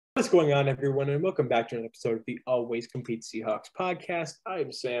What's going on, everyone, and welcome back to an episode of the Always Compete Seahawks Podcast. I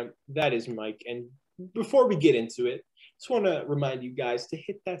am Sam. That is Mike. And before we get into it, just want to remind you guys to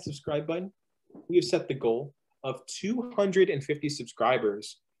hit that subscribe button. We have set the goal of 250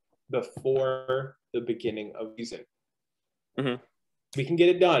 subscribers before the beginning of the season. Mm-hmm. We can get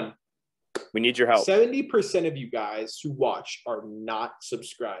it done. We need your help. 70% of you guys who watch are not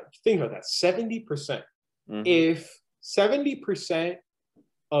subscribed. Think about that. 70%. Mm-hmm. If 70%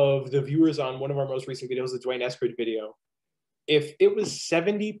 of the viewers on one of our most recent videos, the Dwayne Eskridge video, if it was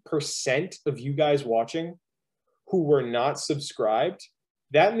 70% of you guys watching who were not subscribed,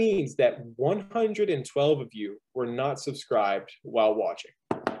 that means that 112 of you were not subscribed while watching.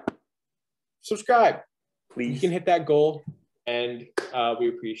 Subscribe. Please. You can hit that goal, and we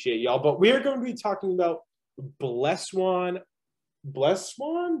appreciate y'all. But we are going to be talking about Bless. I'm just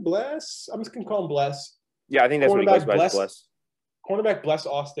going to call him Bless. Yeah, I think that's what he goes by, Bless. Cornerback Bless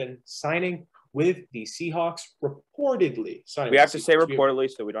Austin signing with the Seahawks, reportedly signing. We have to say reportedly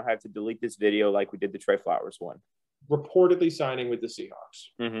so we don't have to delete this video like we did the Trey Flowers one. Reportedly signing with the Seahawks.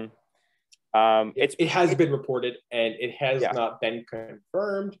 Mm-hmm. It has been reported, and it has not been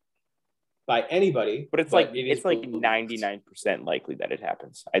confirmed by anybody. But it's like 99% likely that it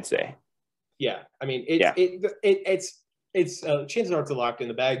happens, I'd say. Yeah, I mean, it's chances are it's a locked in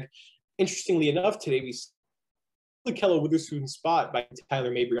the bag. Interestingly enough, today we the Keller Witherspoon spot by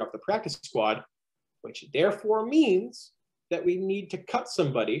Tyler Mabry off the practice squad, which therefore means that we need to cut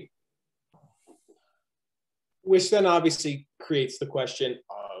somebody, which then obviously creates the question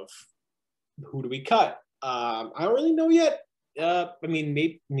of who do we cut? I don't really know yet.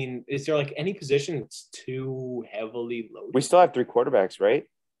 Is there like any position that's too heavily loaded? We still have 3 quarterbacks, right?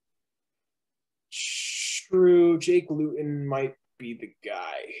 True. Jake Luton might be the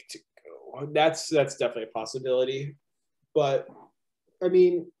guy to go. That's definitely a possibility. But, I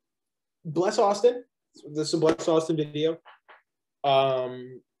mean, Bless Austin. This is a Bless Austin video.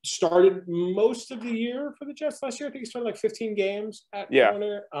 Started most of the year for the Jets last year. I think he started like 15 games at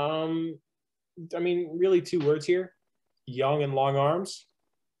corner. I mean, really 2 words here. Young and long arms.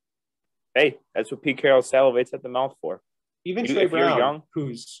 Hey, that's what Pete Carroll salivates at the mouth for. Even Trey Brown,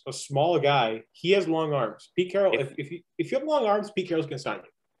 who's a small guy, he has long arms. Pete Carroll, if you have long arms, Pete Carroll's going to sign you.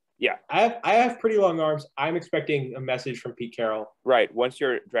 Yeah. I have pretty long arms. I'm expecting a message from Pete Carroll. Right. Once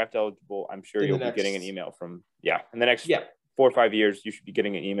you're draft eligible, I'm sure you'll be getting an email from, in the next 4 or 5 years, you should be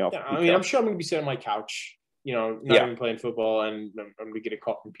getting an email from Pete Carroll. I'm sure I'm going to be sitting on my couch, not even playing football, and I'm going to get a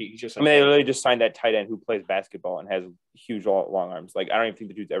call from Pete. He's just like, they literally just signed that tight end who plays basketball and has huge long arms. Like, I don't even think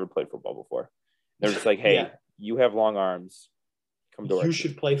the dude's ever played football before. They're just like, hey, you have long arms. Come to You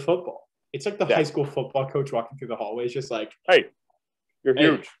should play football. It's like the high school football coach walking through the hallways, just like, hey, you're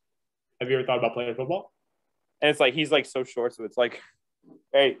huge. Have you ever thought about playing football? And it's like, he's like so short. So it's like,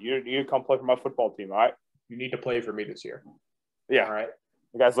 hey, you come play for my football team. All right. You need to play for me this year. Yeah. All right.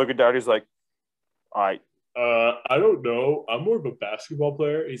 The guy's looking down. He's like, all right. I don't know. I'm more of a basketball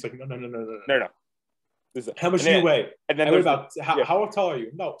player. He's like, no. How much do you weigh? And then how tall are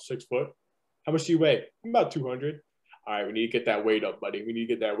you? About 6 foot. How much do you weigh? About 200. All right, we need to get that weight up, buddy. We need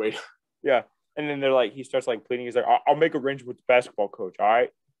to get that weight up. Yeah. And then they're like, he starts like pleading. He's like, I'll make arrangements with the basketball coach. All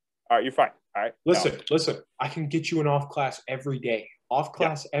right, you're fine. All right. Listen. I can get you an off class every day. Off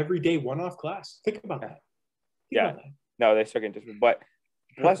class every day, one off class. Think about that. No, they start getting different. But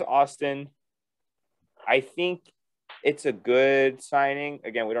Bless Austin, I think it's a good signing.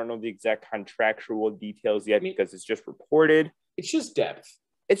 Again, we don't know the exact contractual details yet because it's just reported. It's just depth.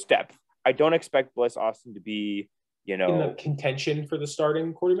 It's depth. I don't expect Bless Austin to be, in the contention for the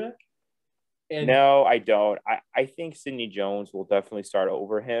starting quarterback. No, I don't. I think Sidney Jones will definitely start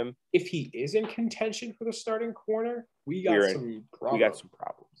over him. If he is in contention for the starting corner, we got some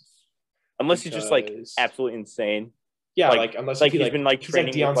problems. Unless he's just like absolutely insane. Yeah, unless he's been like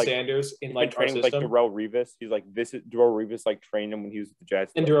training Deion with Sanders in like training with like Darrelle Revis. He's like, this is Darrelle Revis like trained him when he was with the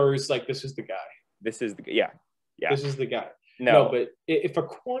Jets. And Darrelle Revis like, this is the guy. This is the This is the guy. No, but if a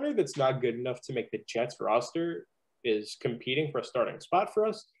corner that's not good enough to make the Jets roster is competing for a starting spot for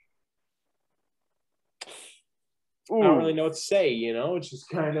us, I don't really know what to say. It's just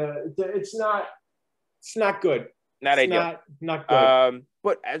kind of it's not good. Not ideal. Not good.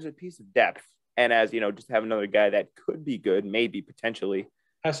 But as a piece of depth, and as just have another guy that could be good, maybe potentially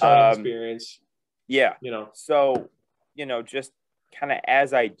has starting experience. Yeah. So just kind of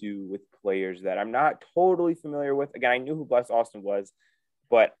as I do with players that I'm not totally familiar with. Again, I knew who Bless Austin was,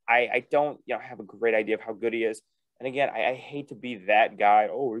 but I don't have a great idea of how good he is. And again, I hate to be that guy.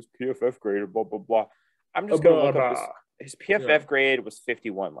 Oh, his PFF grade, blah blah blah. I'm just going to look up his PFF grade was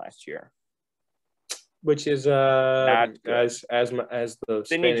 51 last year. which is Not good. as the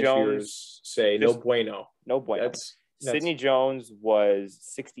Sidney Spanish Jones, viewers say, no bueno. No bueno. That's Sidney Jones was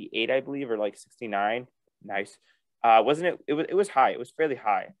 68, I believe, or like 69. Nice. Wasn't it? It was high. It was fairly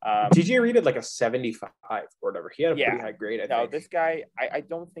high. DJ Reed had like a 75 or whatever. He had a pretty high grade, I think. This guy, I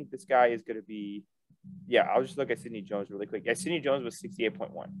don't think this guy is going to be. Yeah, I'll just look at Sidney Jones really quick. Yeah, Sidney Jones was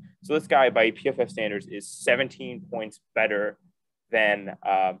 68.1. So this guy, by PFF standards, is 17 points better than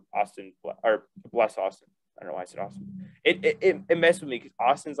Bless Austin. I don't know why I said Austin. It messed with me because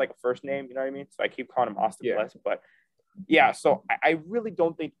Austin's like a first name, you know what I mean? So I keep calling him Austin Bless. But yeah, so I really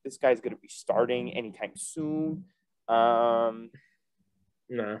don't think this guy's going to be starting anytime soon. No.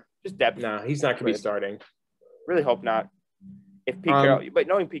 Just depth. No, he's not going to be starting. Really hope not. If Pete Carroll, but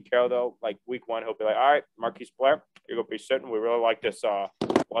knowing Pete Carroll though, like week 1, he'll be like, all right, Marquise Blair, you're gonna be sitting. We really like this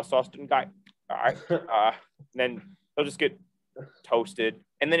West Austin guy. All right. Then he'll just get toasted.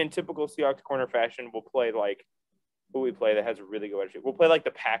 And then in typical Seahawks corner fashion, we'll play like who we play that has a really good edge. We'll play like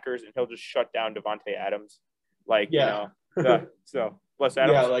the Packers, and he'll just shut down Devontae Adams. Like so Bless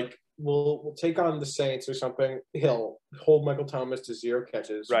Adams. Yeah, like we'll take on the Saints or something. He'll hold Michael Thomas to 0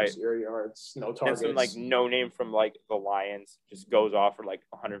 catches, 0 yards, no targets. And some like no name from like the Lions just goes off for like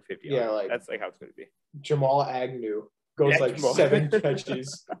 150 yards. Yeah, like that's like how it's going to be. Jamal Agnew goes 7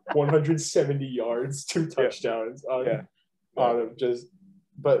 catches, 170 yards, 2 touchdowns on him.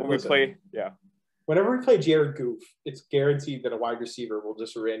 But when we play, whenever we play Jared Goof, it's guaranteed that a wide receiver will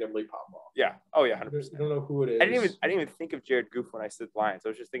just randomly pop off. Yeah. Oh yeah, 100%. I don't know who it is. I didn't even think of Jared Goof when I said Lions. I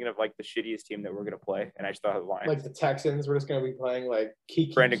was just thinking of like the shittiest team that we're gonna play, and I just thought of the Lions. Like the Texans, we're just gonna be playing like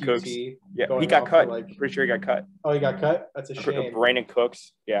Kiki Brandon QT, Cooks. Yeah, he got cut. Pretty sure he got cut. Oh, he got cut? That's a shame. Brandon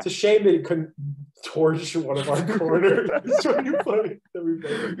Cooks. Yeah. It's a shame that he couldn't torch one of our corners when you play.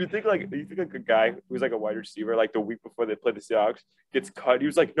 You think like a guy who's like a wide receiver, like the week before they played the Seahawks, gets cut. He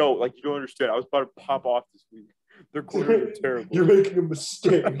was like, no, like you don't understand. I was about to pop off this week. Their corners are terrible. You're making a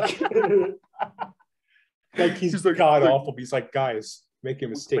mistake. Like he's like, god awful. He's like, guys, make a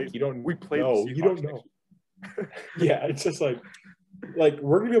mistake. You don't know. You don't know. Yeah, it's just like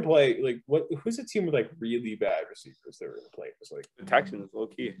we're gonna play like who's a team with like really bad receivers that we're gonna play? It's like the Texans, low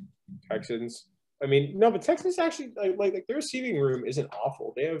key. Texans. I mean, no, but Texans actually like their receiving room isn't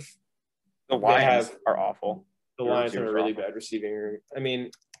awful. They have the Lions are awful. The Lions have a really bad receiving room. I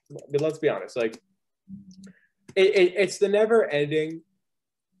mean, but let's be honest, like it's the never ending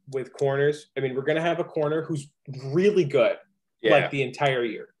with corners. I mean, we're gonna have a corner who's really good, like the entire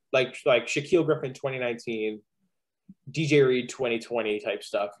year, like Shaquille Griffin 2019, DJ Reed 2020 type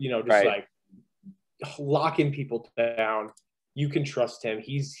stuff. You know, just like locking people down. You can trust him.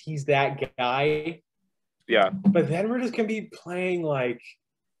 He's that guy. Yeah. But then we're just gonna be playing like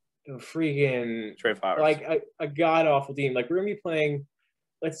a freaking Trey Flowers, like a god awful team. Like we're gonna be playing.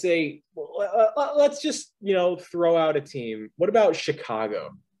 Let's say, let's just throw out a team. What about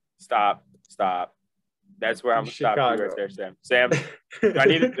Chicago? Stop. That's where I'm gonna stop you right there, Sam. Sam, do I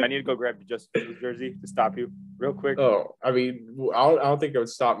need to go grab the Justin Fields jersey to stop you real quick? Oh, I mean, I don't think it would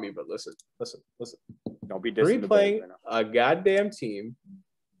stop me, but listen. Don't be dissing. We're playing a goddamn team,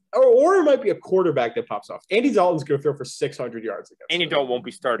 or it might be a quarterback that pops off. Andy Dalton's gonna throw for 600 yards against. Andy Dalton won't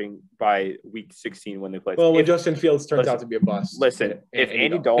be starting by week 16 when they play. Well, when Justin Fields turns out to be a bust. Listen, if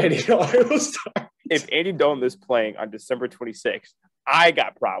Andy Dalton is playing on December 26th, I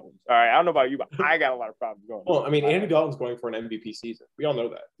got problems. All right, I don't know about you, but I got a lot of problems going. Well, I mean, Andy Dalton's going for an MVP season. We all know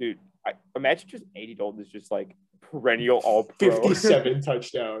that, dude. Imagine just Andy Dalton is just like perennial all pro. 57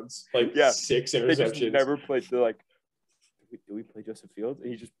 touchdowns, 6 interceptions. They just never played. They're like, do we play Justin Fields?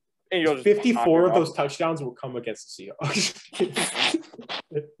 And he just 54 of those touchdowns will come against the Seahawks.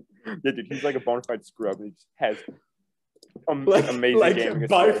 Yeah, dude, he's like a bona fide scrub. He just has amazing game.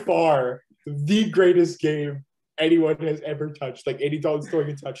 By far the greatest game anyone has ever touched. Like Andy Dalton's throwing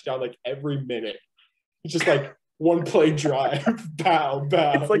a touchdown like every minute. It's just like one play drive, bow.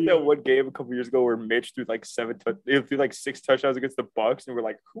 It's like that one game a couple years ago where Mitch threw like 6 touchdowns against the Bucks, and we're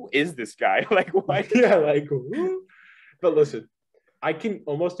like, who is this guy? Like, why? Yeah, like who? But listen, I can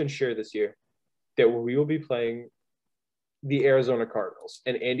almost ensure this year that we will be playing the Arizona Cardinals,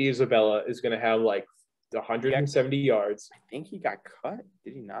 and Andy Isabella is going to have like 170 yards. I think he got cut.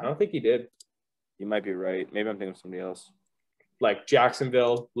 Did he not? I don't think he did. You might be right. Maybe I'm thinking of somebody else. Like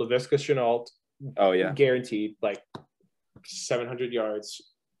Jacksonville, Laviska Shenault. Oh, yeah. Guaranteed, like 700 yards,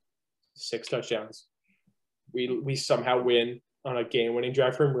 6 touchdowns. We somehow win on a game-winning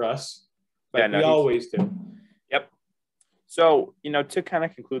drive from Russ. Like we always do. Yep. So, to kind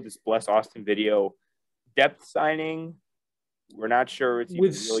of conclude this Bless Austin video, depth signing, we're not sure.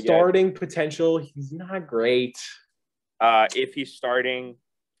 With starting potential, he's not great. If he's starting,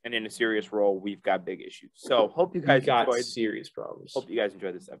 and in a serious role, we've got big issues. So hope you guys enjoyed. Serious problems. Hope you guys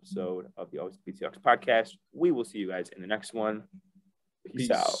enjoyed this episode of the Always Compete Seahawks podcast. We will see you guys in the next one.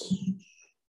 Peace out.